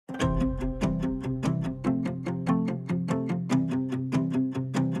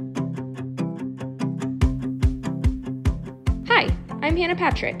I'm Hannah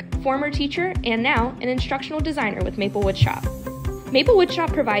Patrick, former teacher and now an instructional designer with Maplewoodshop.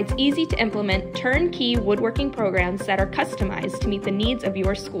 Maplewoodshop provides easy-to-implement turnkey woodworking programs that are customized to meet the needs of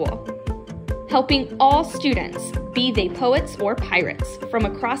your school. Helping all students, be they poets or pirates, from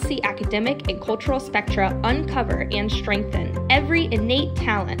across the academic and cultural spectra uncover and strengthen every innate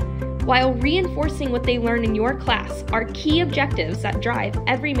talent while reinforcing what they learn in your class are key objectives that drive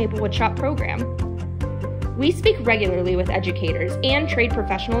every Maplewoodshop program. We speak regularly with educators and trade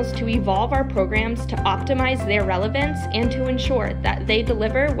professionals to evolve our programs to optimize their relevance and to ensure that they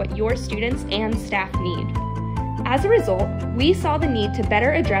deliver what your students and staff need. As a result, we saw the need to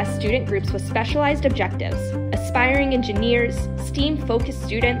better address student groups with specialized objectives, aspiring engineers, STEAM-focused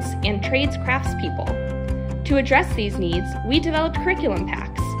students, and trades craftspeople. To address these needs, we developed curriculum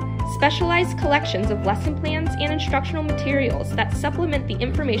packs, specialized collections of lesson plans and instructional materials that supplement the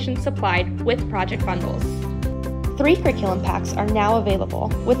information supplied with project bundles. 3 curriculum packs are now available,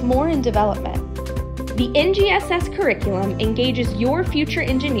 with more in development. The NGSS curriculum engages your future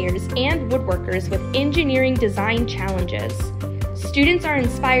engineers and woodworkers with engineering design challenges. Students are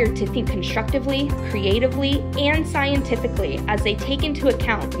inspired to think constructively, creatively, and scientifically as they take into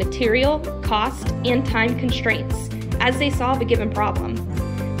account material, cost, and time constraints as they solve a given problem.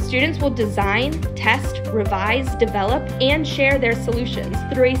 Students will design, test, revise, develop, and share their solutions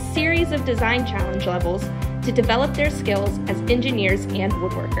through a series of design challenge levels to develop their skills as engineers and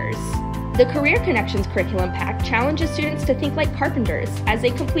woodworkers. The Career Connections Curriculum Pack challenges students to think like carpenters as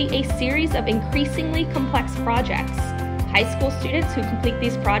they complete a series of increasingly complex projects. High school students who complete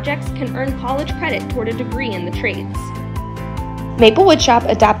these projects can earn college credit toward a degree in the trades. Maplewoodshop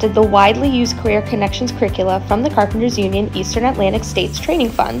adapted the widely used Career Connections curricula from the Carpenters Union Eastern Atlantic States Training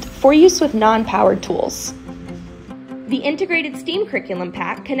Fund for use with non-powered tools. The Integrated STEAM Curriculum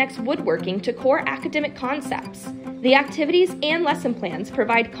Pack connects woodworking to core academic concepts. The activities and lesson plans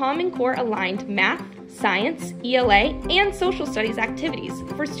provide Common Core aligned math, science, ELA, and social studies activities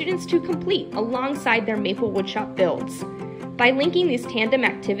for students to complete alongside their Maplewoodshop builds. By linking these tandem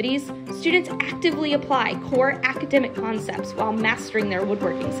activities, students actively apply core academic concepts while mastering their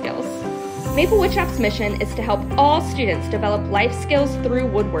woodworking skills. Maplewoodshop's mission is to help all students develop life skills through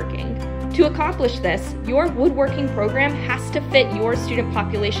woodworking. To accomplish this, your woodworking program has to fit your student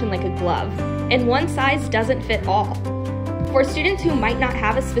population like a glove, and one size doesn't fit all. For students who might not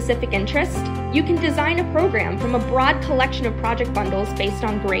have a specific interest, you can design a program from a broad collection of project bundles based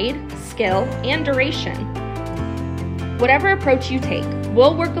on grade, skill, and duration. Whatever approach you take,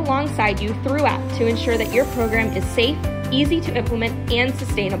 we'll work alongside you throughout to ensure that your program is safe, easy to implement, and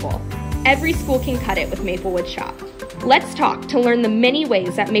sustainable. Every school can cut it with Maplewoodshop. Let's talk to learn the many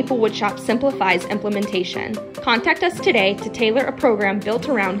ways that Maplewoodshop simplifies implementation. Contact us today to tailor a program built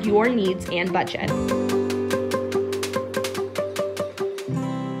around your needs and budget.